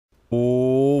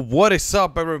Oh, what is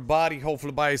up, everybody? Hopefully,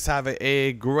 everybody's having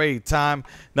a great time.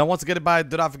 Now, once again, everybody,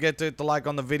 do not forget to hit the like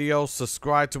on the video,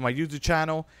 subscribe to my YouTube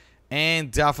channel, and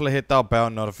definitely hit the bell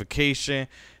notification.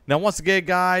 Now, once again,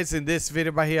 guys, in this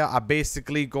video right here, I'm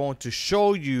basically going to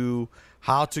show you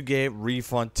how to get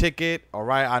refund ticket. All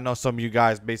right, I know some of you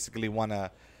guys basically want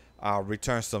to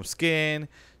return some skin,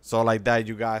 so like that,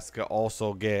 you guys could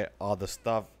also get all the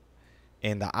stuff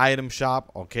in the item shop,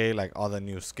 okay, like all the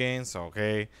new skins,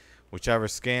 okay, whichever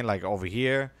skin, like over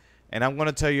here, and I'm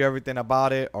gonna tell you everything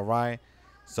about it. All right,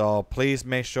 so please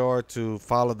make sure to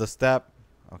follow the step,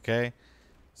 okay,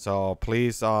 so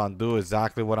please do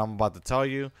exactly what I'm about to tell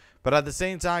you. But at the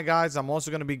same time, guys, I'm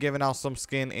also going to be giving out some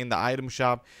skin in the item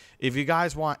shop. If you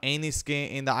guys want any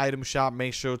skin in the item shop,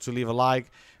 make sure to leave a like,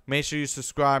 make sure you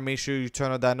subscribe, make sure you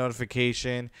turn on that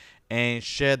notification, and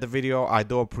share the video. I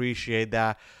do appreciate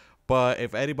that. But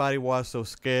if anybody was so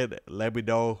scared, let me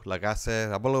know. Like I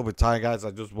said, I'm a little bit tired, guys.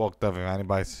 I just woke up. If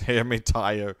anybody's hear me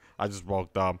tired, I just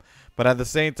woke up. But at the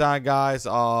same time, guys,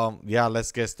 yeah,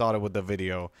 let's get started with the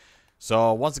video.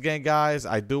 So once again, guys,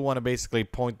 I do want to basically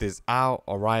point this out.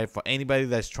 All right, for anybody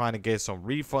that's trying to get some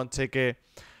refund ticket,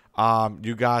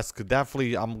 you guys could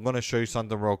definitely, I'm gonna show you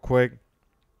something real quick.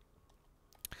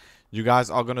 You guys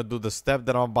are gonna do the step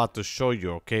that I'm about to show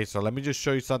you, okay? So let me just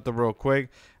show you something real quick.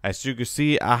 As you can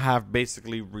see, I have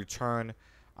basically returned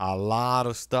a lot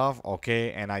of stuff,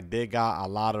 okay, and I did got a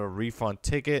lot of refund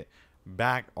ticket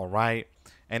back. All right,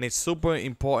 and it's super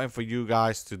important for you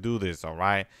guys to do this. All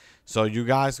right, so you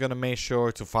guys gonna make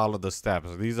sure to follow the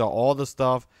steps. These are all the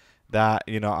stuff that,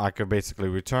 you know, I could basically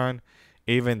return.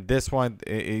 Even this one,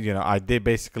 you know, I did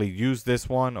basically use this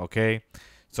one, okay.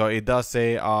 So it does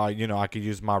say, you know, I could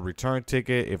use my return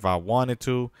ticket if I wanted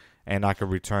to, and I could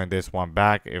return this one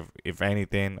back if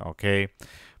anything, okay.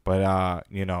 But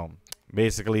you know,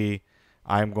 basically,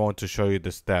 I'm going to show you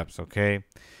the steps, okay.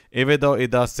 Even though it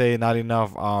does say not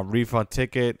enough refund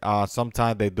ticket,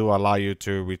 sometimes they do allow you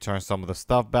to return some of the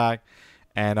stuff back,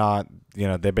 and you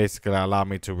know, they basically allow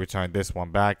me to return this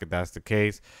one back if that's the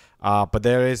case. But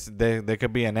there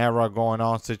could be an error going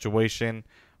on situation,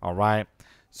 all right.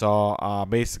 So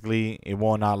basically, it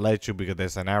will not let you because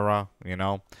there's an error, you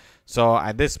know. So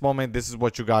at this moment, this is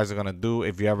what you guys are gonna do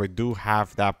if you ever do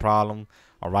have that problem.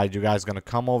 All right, you guys gonna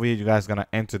come over here. You guys gonna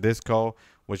enter this code,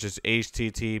 which is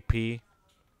HTTP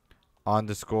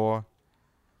underscore.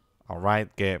 All right,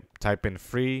 type in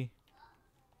free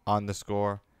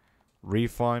underscore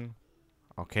refund.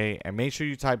 Okay, and make sure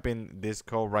you type in this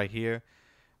code right here,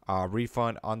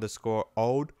 refund underscore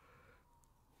old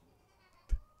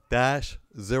dash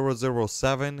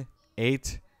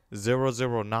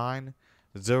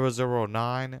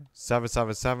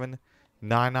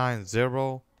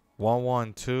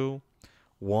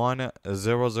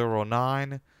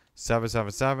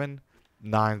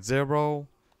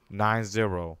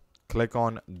Click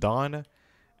on done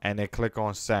and then click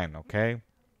on send, okay.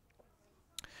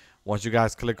 Once you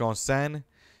guys click on send,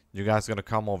 you guys gonna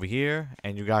come over here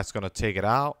and you guys gonna take it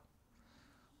out.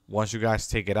 Once you guys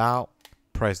take it out,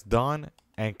 press done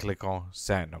and click on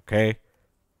send, okay.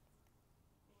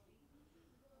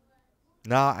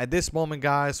 Now at this moment,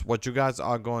 guys, what you guys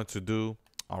are going to do,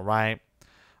 all right,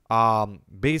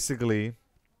 basically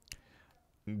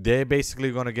they're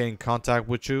basically going to get in contact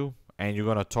with you and you're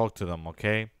going to talk to them,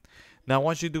 okay. Now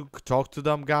once you do talk to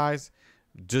them, guys,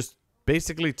 just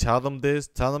basically tell them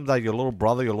that your little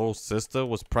brother, your little sister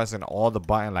was pressing all the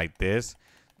button like this.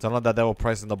 Tell them that they were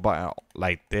pressing the button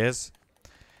like this,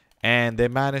 and they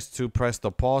managed to press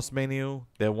the pause menu.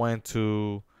 They went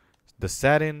to the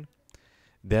setting.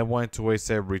 They went to where it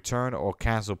said return or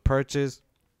cancel purchase,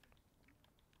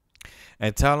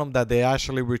 and tell them that they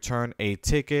actually returned a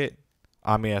ticket,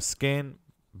 a skin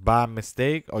by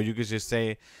mistake. Or you could just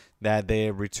say that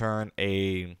they returned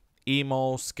a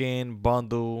emo skin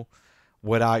bundle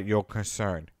without your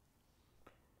concern.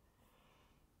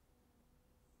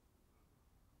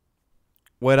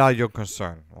 Without your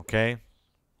concern, okay.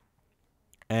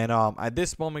 And at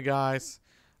this moment, guys,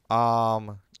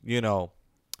 you know,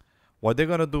 what they're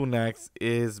gonna do next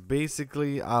is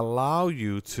basically allow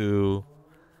you to,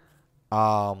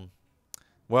 well,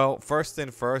 first thing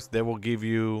first, they will give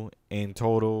you in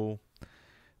total,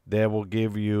 they will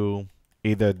give you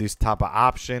either this type of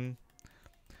option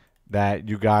that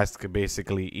you guys could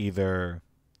basically either,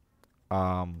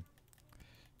 you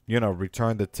know,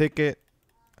 return the ticket,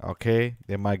 okay.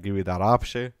 They might give you that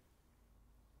option,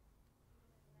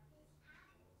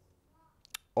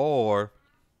 or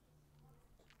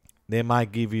they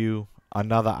might give you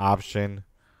another option,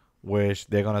 which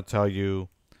they're gonna tell you,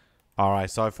 All right,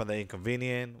 sorry for the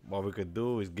inconvenience. What we could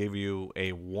do is give you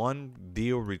a one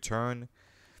deal return,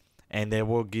 and they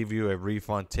will give you a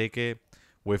refund ticket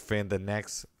within the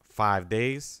next 5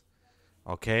 days.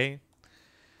 Okay.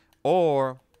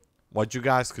 Or what you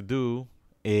guys could do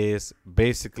is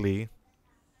basically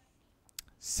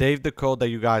save the code that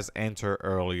you guys entered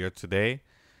earlier today.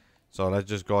 So let's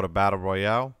just go to Battle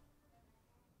Royale.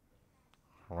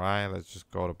 All right, let's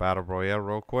just go to Battle Royale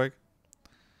real quick.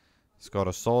 Let's go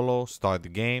to solo, start the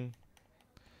game.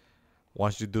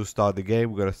 Once you do start the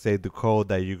game, we're going to save the code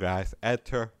that you guys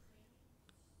enter.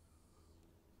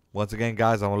 Once again,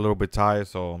 guys, I'm a little bit tired,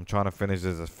 so I'm trying to finish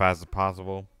this as fast as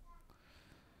possible.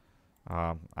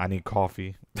 I need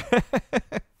coffee.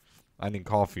 I need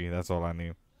coffee. That's all I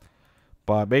need.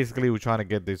 But basically, we're trying to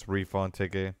get this refund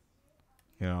ticket,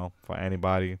 you know, for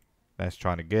anybody that's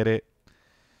trying to get it.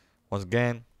 Once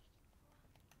again,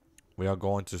 we are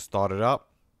going to start it up.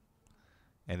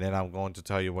 And then I'm going to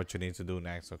tell you what you need to do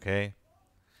next, okay?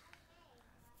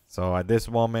 So at this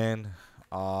moment,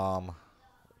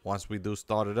 once we do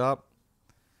start it up,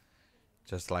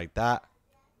 just like that,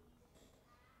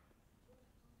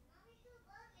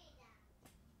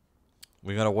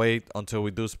 we're going to wait until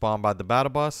we do spawn by the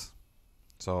battle bus.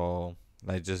 So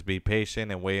let's just be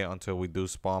patient and wait until we do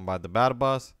spawn by the battle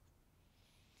bus.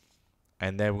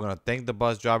 And then we're going to thank the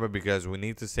bus driver because we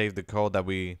need to save the code that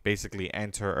we basically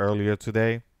entered earlier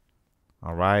today.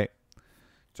 All right.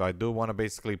 So I do want to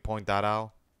basically point that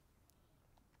out.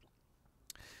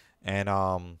 And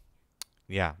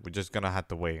yeah, we're just going to have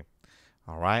to wait.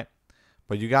 All right.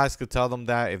 But you guys could tell them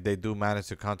that if they do manage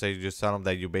to contact you, just tell them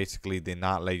that you basically did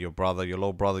not let your brother, your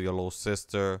little brother, your little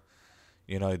sister,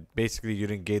 you know, basically you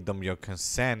didn't give them your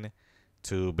consent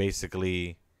to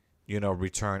basically, you know,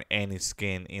 return any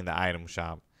skin in the item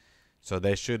shop. So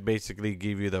they should basically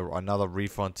give you another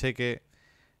refund ticket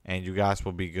and you guys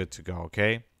will be good to go,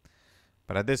 okay?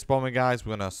 But at this moment, guys,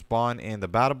 we're going to spawn in the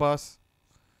battle bus.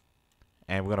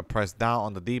 And we're going to press down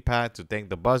on the D-pad to thank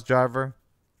the bus driver.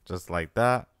 Just like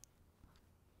that.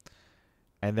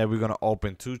 And then we're going to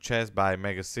open 2 chests by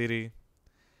Mega City.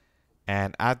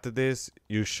 And after this,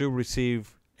 you should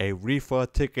receive a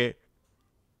refund ticket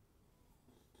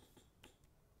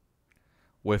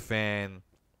within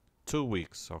 2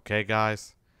 weeks. Okay,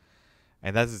 guys?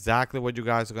 And that's exactly what you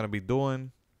guys are going to be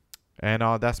doing. And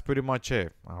that's pretty much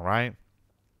it. All right?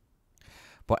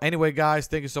 But anyway, guys,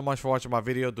 thank you so much for watching my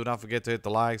video. Do not forget to hit the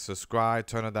like, subscribe,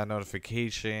 turn on that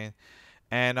notification.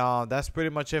 And that's pretty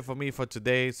much it for me for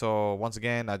today. So once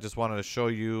again, I just wanted to show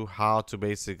you how to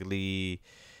basically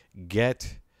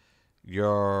get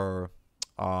your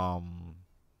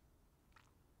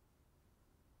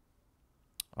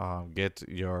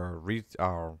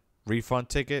refund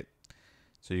ticket,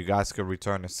 so you guys can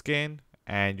return the skin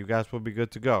and you guys will be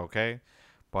good to go. Okay.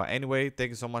 But anyway, thank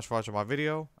you so much for watching my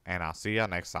video, and I'll see you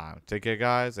next time. Take care,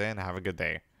 guys, and have a good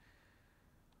day.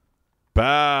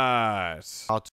 Bye.